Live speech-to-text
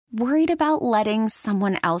Worried about letting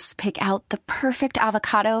someone else pick out the perfect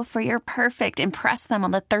avocado for your perfect impress them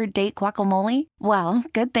on the third date guacamole? Well,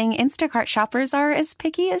 good thing Instacart shoppers are as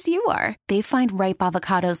picky as you are. They find ripe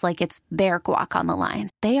avocados like it's their guac on the line.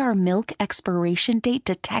 They are milk expiration date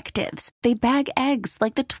detectives. They bag eggs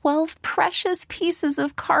like the 12 precious pieces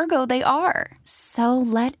of cargo they are. So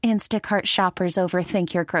let Instacart shoppers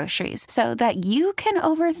overthink your groceries so that you can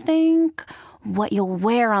overthink what you'll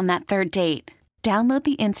wear on that third date. Download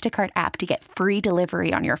the Instacart app to get free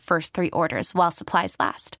delivery on your first 3 orders while supplies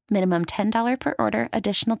last. Minimum $10 per order.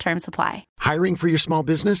 Additional terms apply. Hiring for your small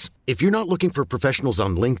business? If you're not looking for professionals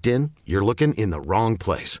on LinkedIn, you're looking in the wrong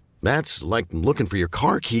place. That's like looking for your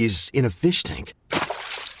car keys in a fish tank.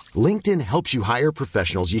 LinkedIn helps you hire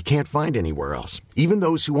professionals you can't find anywhere else, even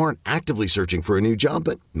those who aren't actively searching for a new job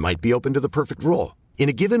but might be open to the perfect role. In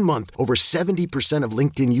a given month, over 70% of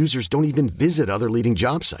LinkedIn users don't even visit other leading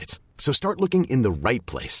job sites. So start looking in the right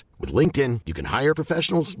place. With LinkedIn, you can hire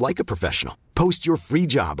professionals like a professional. Post your free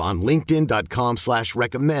job on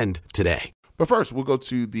linkedin.com/recommend today. But first, we'll go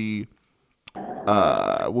to the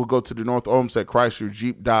North Olmsted Chrysler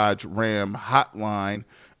Jeep Dodge Ram hotline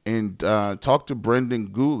and talk to Brendan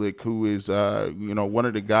Gulick, who is one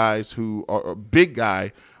of the guys who are a big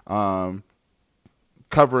guy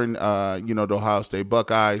covering the Ohio State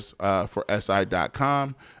Buckeyes for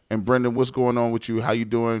SI.com. And Brendan, what's going on with you? How you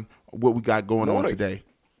doing? What we got going on today?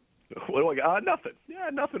 What do I got? Nothing. Yeah,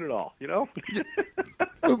 nothing at all.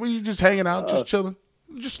 Were you just hanging out, just chilling?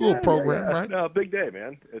 Just a little program, right? No, big day,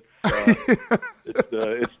 man. It's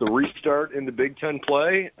it's the restart in the Big Ten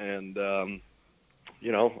play, and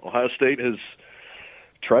Ohio State has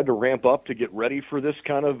tried to ramp up to get ready for this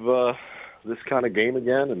kind of game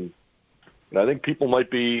again, and I think people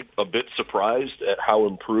might be a bit surprised at how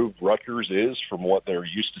improved Rutgers is from what they're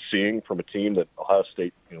used to seeing from a team that Ohio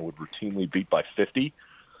State would routinely beat by 50.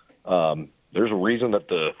 There's a reason that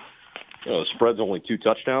the spread's only 2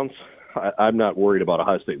 touchdowns. I'm not worried about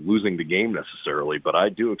Ohio State losing the game necessarily, but I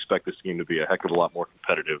do expect this game to be a heck of a lot more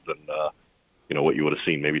competitive than what you would have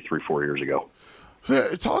seen maybe 3-4 years ago.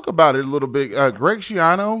 Talk about it a little bit. Greg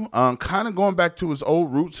Schiano, kind of going back to his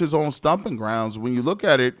old roots, his own stomping grounds. When you look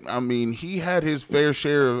at it, I mean, he had his fair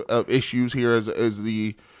share of issues here as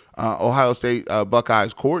the Ohio State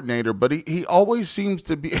Buckeyes coordinator, but he always seems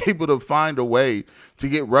to be able to find a way to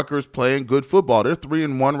get Rutgers playing good football. They're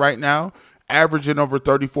 3-1 right now, averaging over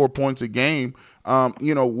 34 points a game.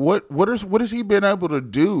 What has he been able to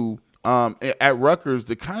do at Rutgers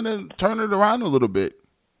to kind of turn it around a little bit?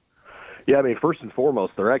 Yeah, I mean, first and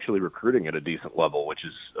foremost, they're actually recruiting at a decent level, which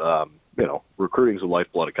is, recruiting is the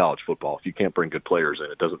lifeblood of college football. If you can't bring good players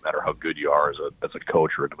in, it doesn't matter how good you are as a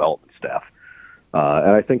coach or a development staff.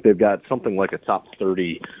 And I think they've got something like a top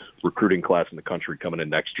 30 recruiting class in the country coming in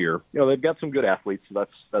next year. They've got some good athletes, so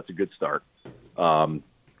that's a good start.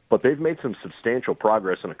 But they've made some substantial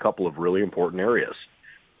progress in a couple of really important areas.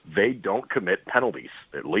 They don't commit penalties,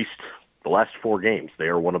 at least the last 4 games. They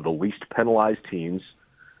are one of the least penalized teams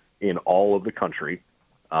in all of the country.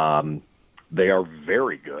 They are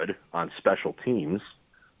very good on special teams.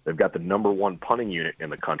 They've got the number 1 punting unit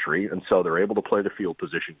in the country, and so they're able to play the field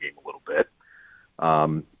position game a little bit.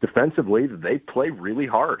 Defensively, they play really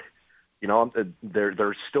hard.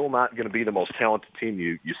 They're still not going to be the most talented team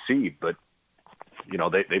you see, but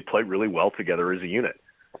they play really well together as a unit.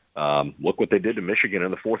 Look what they did to Michigan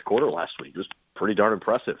in the fourth quarter last week. It was pretty darn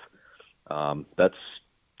impressive.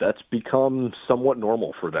 That's become somewhat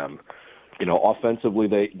normal for them. Offensively,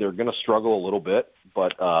 they're going to struggle a little bit,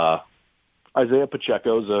 but Isaiah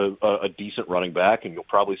Pacheco's a decent running back, and you'll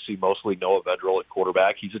probably see mostly Noah Vedral at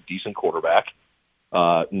quarterback. He's a decent quarterback.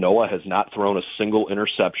 Noah has not thrown a single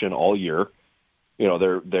interception all year.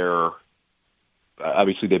 They're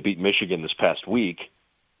obviously they beat Michigan this past week,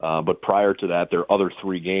 but prior to that, their other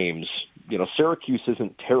 3 games, Syracuse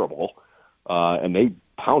isn't terrible, and they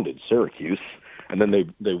pounded Syracuse. And then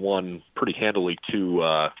they won pretty handily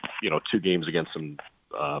 2 games against some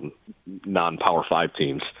non-Power 5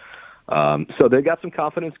 teams. So they got some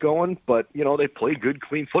confidence going, but they play good,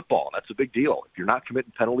 clean football, and that's a big deal. If you're not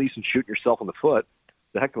committing penalties and shooting yourself in the foot,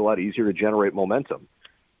 it's a heck of a lot easier to generate momentum.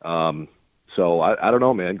 So I don't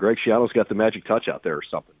know, man. Greg Schiano's got the magic touch out there or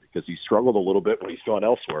something, because he struggled a little bit when he's gone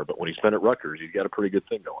elsewhere, but when he's been at Rutgers, he's got a pretty good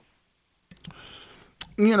thing going.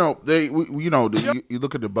 You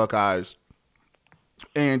look at the Buckeyes.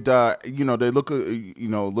 And they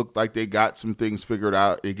look like they got some things figured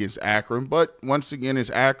out against Akron, but once again, it's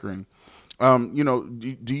Akron.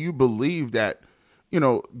 Do you believe that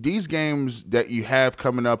these games that you have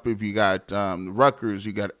coming up, if you got Rutgers,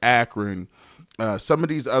 you got Akron, some of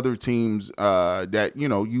these other teams that,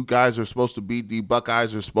 you guys are supposed to beat, the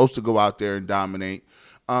Buckeyes are supposed to go out there and dominate.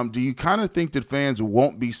 Do you kind of think that fans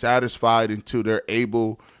won't be satisfied until they're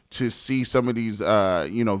able to see some of these,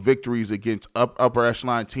 victories against upper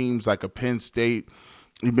echelon teams like a Penn State,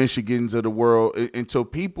 Michigans of the world, until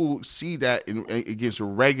people see that against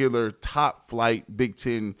regular top flight Big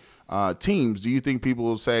Ten teams? Do you think people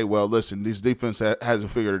will say, well, listen, this defense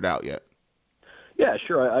hasn't figured it out yet? Yeah,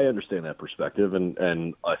 sure. I understand that perspective,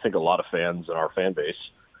 and I think a lot of fans in our fan base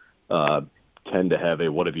tend to have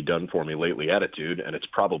a "what have you done for me lately" attitude, and it's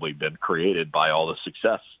probably been created by all the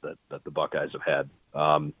success that the Buckeyes have had.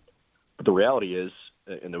 But the reality is,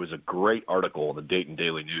 and there was a great article in the Dayton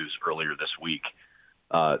Daily News earlier this week,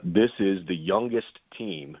 this is the youngest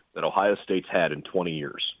team that Ohio State's had in 20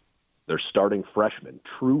 years. They're starting freshmen,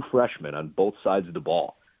 true freshmen on both sides of the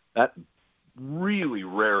ball. That really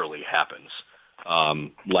rarely happens.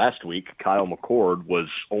 Last week, Kyle McCord was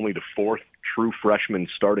only the fourth true freshman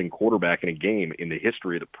starting quarterback in a game in the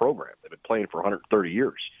history of the program. They've been playing for 130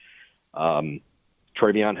 years.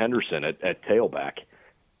 Travion Henderson at tailback,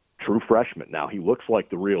 true freshman. Now, he looks like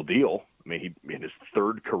the real deal. I mean, in his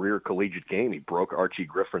third career collegiate game, he broke Archie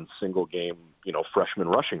Griffin's single-game, freshman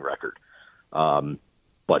rushing record.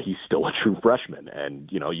 But he's still a true freshman. And,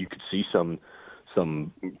 you could see some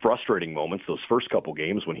frustrating moments those first couple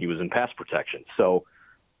games when he was in pass protection. So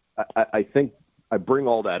I think I bring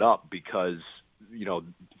all that up because,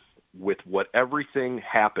 with everything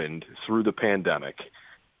happened through the pandemic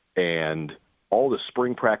and all the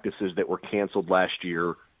spring practices that were canceled last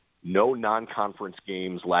year, no non-conference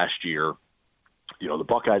games last year, the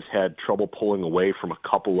Buckeyes had trouble pulling away from a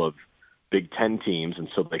couple of Big Ten teams, and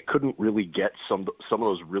so they couldn't really get some of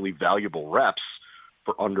those really valuable reps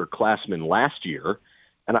for underclassmen last year,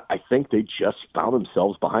 and I think they just found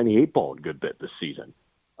themselves behind the eight ball a good bit this season.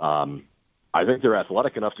 I think they're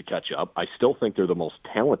athletic enough to catch up. I still think they're the most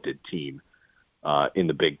talented team in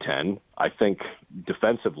the Big Ten. I think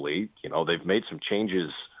defensively, they've made some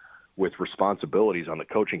changes with responsibilities on the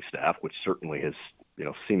coaching staff, which certainly has,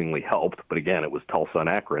 seemingly helped. But again, it was Tulsa and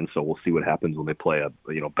Akron, so we'll see what happens when they play a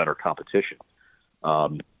better competition.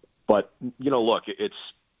 But look,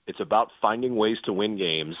 it's about finding ways to win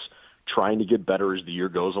games, trying to get better as the year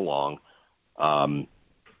goes along.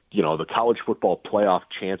 The college football playoff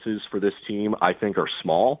chances for this team, I think, are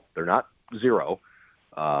small. They're not zero,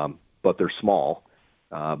 but they're small.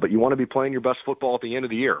 But you want to be playing your best football at the end of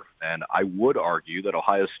the year. And I would argue that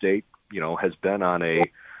Ohio State, has been on a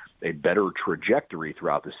better trajectory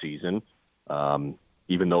throughout the season,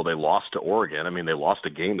 even though they lost to Oregon. I mean, they lost a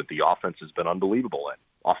game that the offense has been unbelievable in.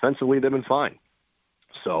 Offensively, they've been fine.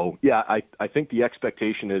 So, yeah, I think the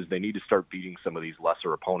expectation is they need to start beating some of these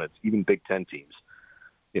lesser opponents, even Big Ten teams.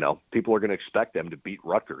 People are going to expect them to beat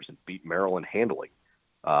Rutgers and beat Maryland handily.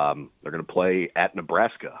 They're going to play at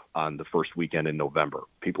Nebraska on the first weekend in November.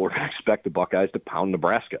 People are going to expect the Buckeyes to pound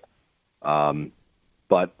Nebraska.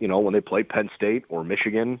 But, when they play Penn State or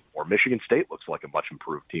Michigan State looks like a much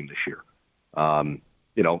improved team this year.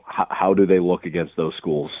 How do they look against those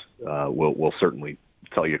schools? Will certainly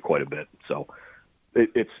tell you quite a bit. So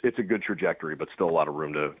it's a good trajectory, but still a lot of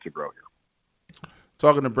room to grow here.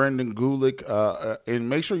 Talking to Brendan Gulick, and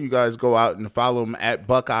make sure you guys go out and follow him at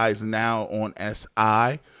Buckeyes Now on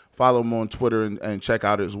SI. Follow him on Twitter and check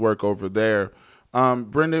out his work over there.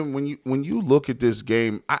 Brendan, when you look at this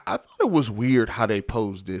game, I thought it was weird how they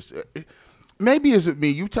posed this. Maybe is it me?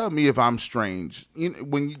 You tell me if I'm strange.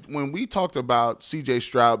 When we talked about C.J.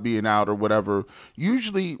 Stroud being out or whatever,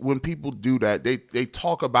 usually when people do that, they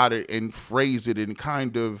talk about it and phrase it and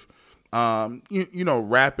kind of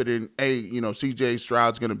wrap it in, hey, C.J.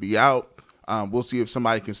 Stroud's going to be out. We'll see if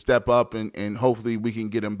somebody can step up and hopefully we can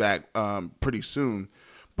get him back pretty soon.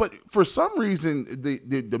 But for some reason,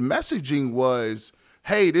 the messaging was,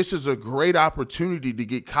 hey, this is a great opportunity to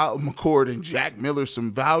get Kyle McCord and Jack Miller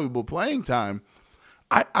some valuable playing time.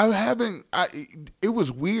 It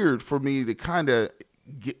was weird for me to kind of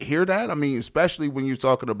hear that. I mean, especially when you're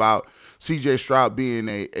talking about C.J. Stroud being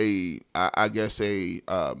a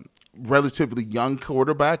relatively young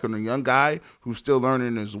quarterback and a young guy who's still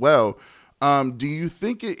learning as well. Do you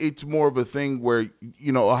think it's more of a thing where,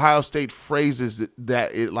 Ohio State phrases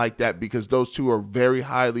that like that because those two are very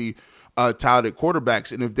highly touted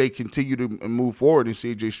quarterbacks, and if they continue to move forward and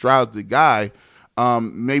C.J. Stroud's the guy,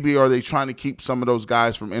 maybe are they trying to keep some of those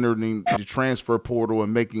guys from entering the transfer portal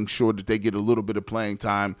and making sure that they get a little bit of playing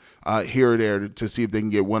time here or there to see if they can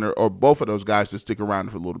get one or both of those guys to stick around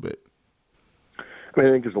for a little bit? I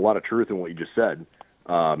think there's a lot of truth in what you just said.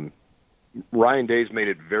 Ryan Day's made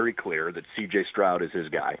it very clear that C.J. Stroud is his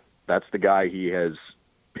guy. That's the guy he has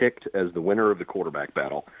picked as the winner of the quarterback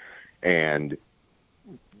battle. And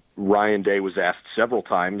Ryan Day was asked several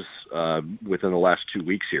times within the last 2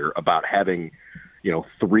 weeks here about having,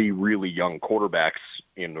 3 really young quarterbacks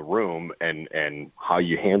in the room and how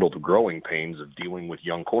you handle the growing pains of dealing with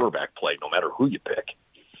young quarterback play, no matter who you pick.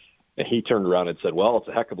 And he turned around and said, well, it's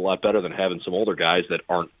a heck of a lot better than having some older guys that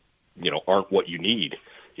aren't what you need.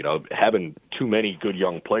 Having too many good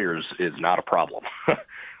young players is not a problem.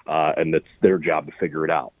 And it's their job to figure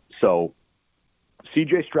it out. So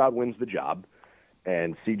C.J. Stroud wins the job,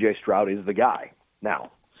 and C.J. Stroud is the guy.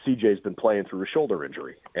 Now, C.J.'s been playing through a shoulder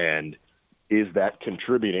injury, and is that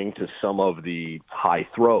contributing to some of the high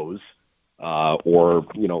throws or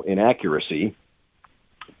inaccuracy?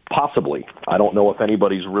 Possibly. I don't know if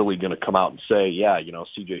anybody's really going to come out and say,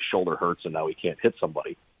 C.J.'s shoulder hurts and now he can't hit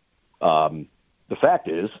somebody. The fact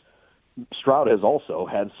is, Stroud has also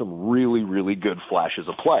had some really, really good flashes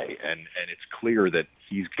of play, and it's clear that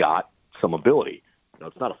he's got some ability.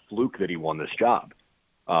 It's not a fluke that he won this job.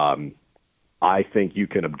 I think you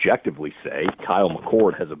can objectively say Kyle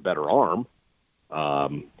McCord has a better arm.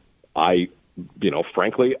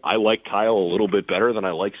 Frankly, I like Kyle a little bit better than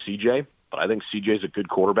I like CJ, but I think CJ's a good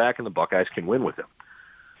quarterback and the Buckeyes can win with him.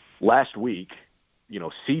 Last week,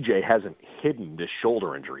 CJ hasn't hidden this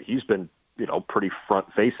shoulder injury. He's been, pretty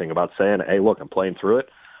front-facing about saying, hey, look, I'm playing through it.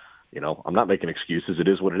 I'm not making excuses. It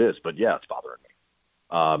is what it is, but yeah, it's bothering me.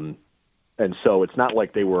 And so it's not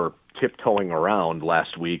like they were tiptoeing around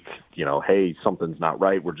last week, hey, something's not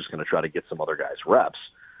right. We're just going to try to get some other guys reps.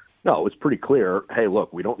 No, it's pretty clear, hey,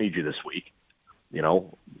 look, we don't need you this week.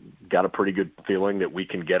 Got a pretty good feeling that we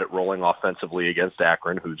can get it rolling offensively against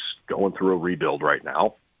Akron, who's going through a rebuild right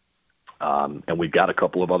now. And we've got a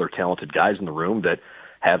couple of other talented guys in the room that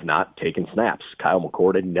have not taken snaps. Kyle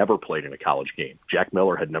McCord had never played in a college game. Jack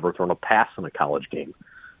Miller had never thrown a pass in a college game.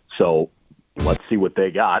 So let's see what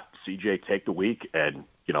they got. CJ, take the week and,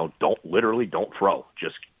 don't throw.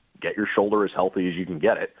 Just get your shoulder as healthy as you can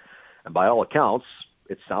get it. And by all accounts,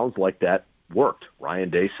 it sounds like that worked.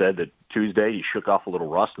 Ryan Day said that Tuesday he shook off a little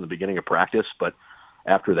rust in the beginning of practice, but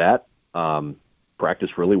after that,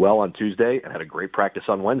 practiced really well on Tuesday and had a great practice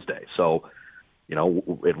on Wednesday. So,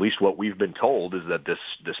 at least what we've been told is that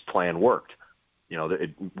this plan worked.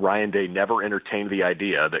 Ryan Day never entertained the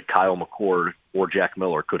idea that Kyle McCord or Jack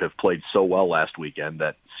Miller could have played so well last weekend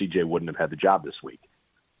that CJ wouldn't have had the job this week.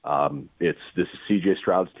 This is CJ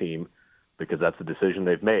Stroud's team because that's the decision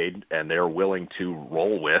they've made, and they're willing to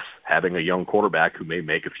roll with having a young quarterback who may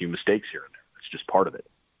make a few mistakes here and there. It's just part of it.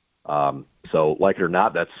 So like it or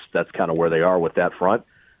not, that's kind of where they are with that front.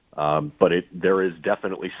 But there is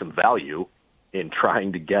definitely some value in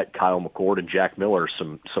trying to get Kyle McCord and Jack Miller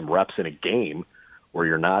some reps in a game where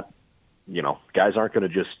you're not, guys aren't going to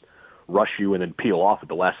just rush you and then peel off at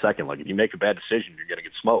the last second. Like if you make a bad decision, you're going to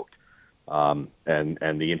get smoked. And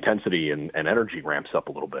the intensity and energy ramps up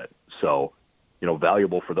a little bit. So,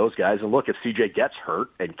 valuable for those guys. And look, if CJ gets hurt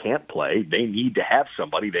and can't play, they need to have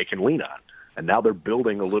somebody they can lean on. And now they're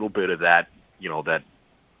building a little bit of that, that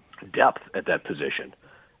depth at that position.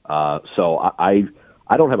 So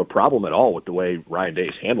I don't have a problem at all with the way Ryan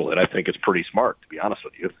Day's handled it. I think it's pretty smart, to be honest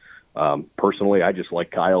with you. Personally, I just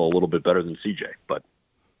like Kyle a little bit better than CJ, but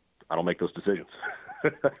I don't make those decisions.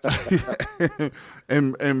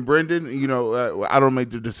 and Brendan, I don't make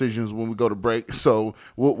the decisions when we go to break, so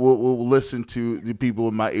we'll listen to the people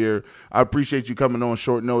in my ear. I appreciate you coming on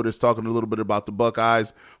short notice, talking a little bit about the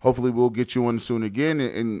Buckeyes. Hopefully we'll get you on soon again,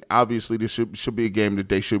 and obviously this should be a game that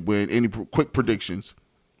they should win. Any quick predictions?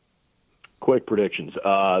 Quick predictions.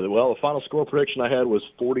 The final score prediction I had was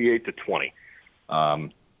 48-20.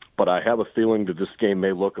 But I have a feeling that this game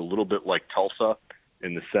may look a little bit like Tulsa,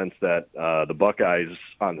 in the sense that the Buckeyes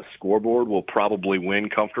on the scoreboard will probably win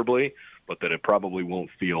comfortably, but that it probably won't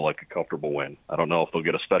feel like a comfortable win. I don't know if they'll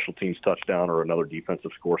get a special teams touchdown or another defensive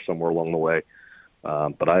score somewhere along the way,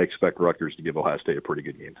 but I expect Rutgers to give Ohio State a pretty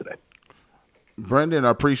good game today. Brendan, I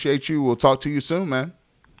appreciate you. We'll talk to you soon, man.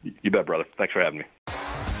 You bet, brother. Thanks for having me.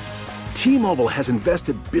 T-Mobile has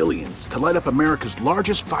invested billions to light up America's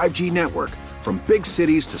largest 5G network, from big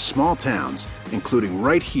cities to small towns, including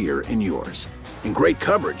right here in yours. And great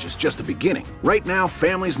coverage is just the beginning. Right now,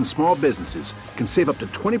 families and small businesses can save up to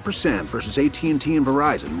 20% versus AT&T and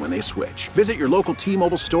Verizon when they switch. Visit your local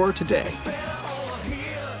T-Mobile store today.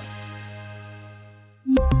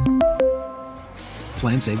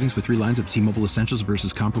 Plan savings with 3 lines of T-Mobile Essentials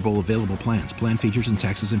versus comparable available plans. Plan features and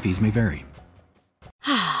taxes and fees may vary.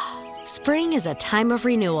 Spring is a time of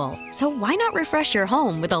renewal, so why not refresh your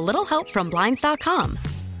home with a little help from Blinds.com?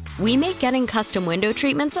 We make getting custom window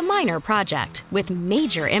treatments a minor project with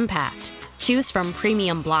major impact. Choose from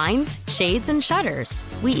premium blinds, shades, and shutters.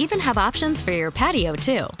 We even have options for your patio,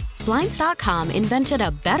 too. Blinds.com invented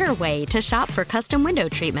a better way to shop for custom window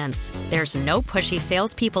treatments. There's no pushy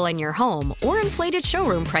salespeople in your home or inflated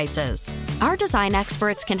showroom prices. Our design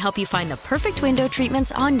experts can help you find the perfect window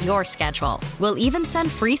treatments on your schedule. We'll even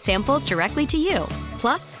send free samples directly to you.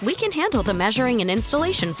 Plus, we can handle the measuring and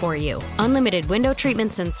installation for you. Unlimited window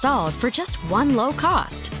treatments installed for just one low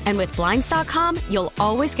cost. And with Blinds.com, you'll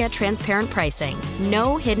always get transparent pricing.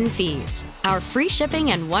 No hidden fees. Our free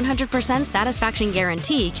shipping and 100% satisfaction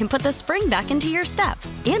guarantee can put the spring back into your step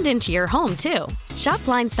and into your home, too. Shop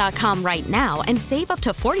Blinds.com right now and save up to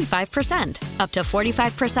 45%. Up to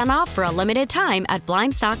 45% off for a limited time at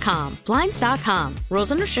Blinds.com. Blinds.com.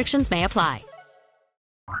 Rules and restrictions may apply.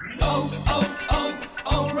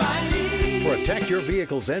 O'Reilly. Protect your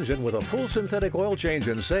vehicle's engine with a full synthetic oil change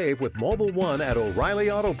and save with Mobil 1 at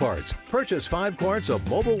O'Reilly Auto Parts. Purchase 5 quarts of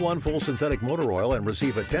Mobil 1 full synthetic motor oil and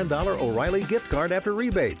receive a $10 O'Reilly gift card after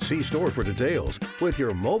rebate. See store for details. With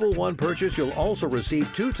your Mobil 1 purchase, you'll also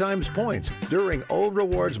receive 2 times points during O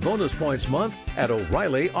Rewards Bonus Points Month at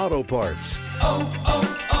O'Reilly Auto Parts.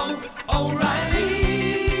 O'Reilly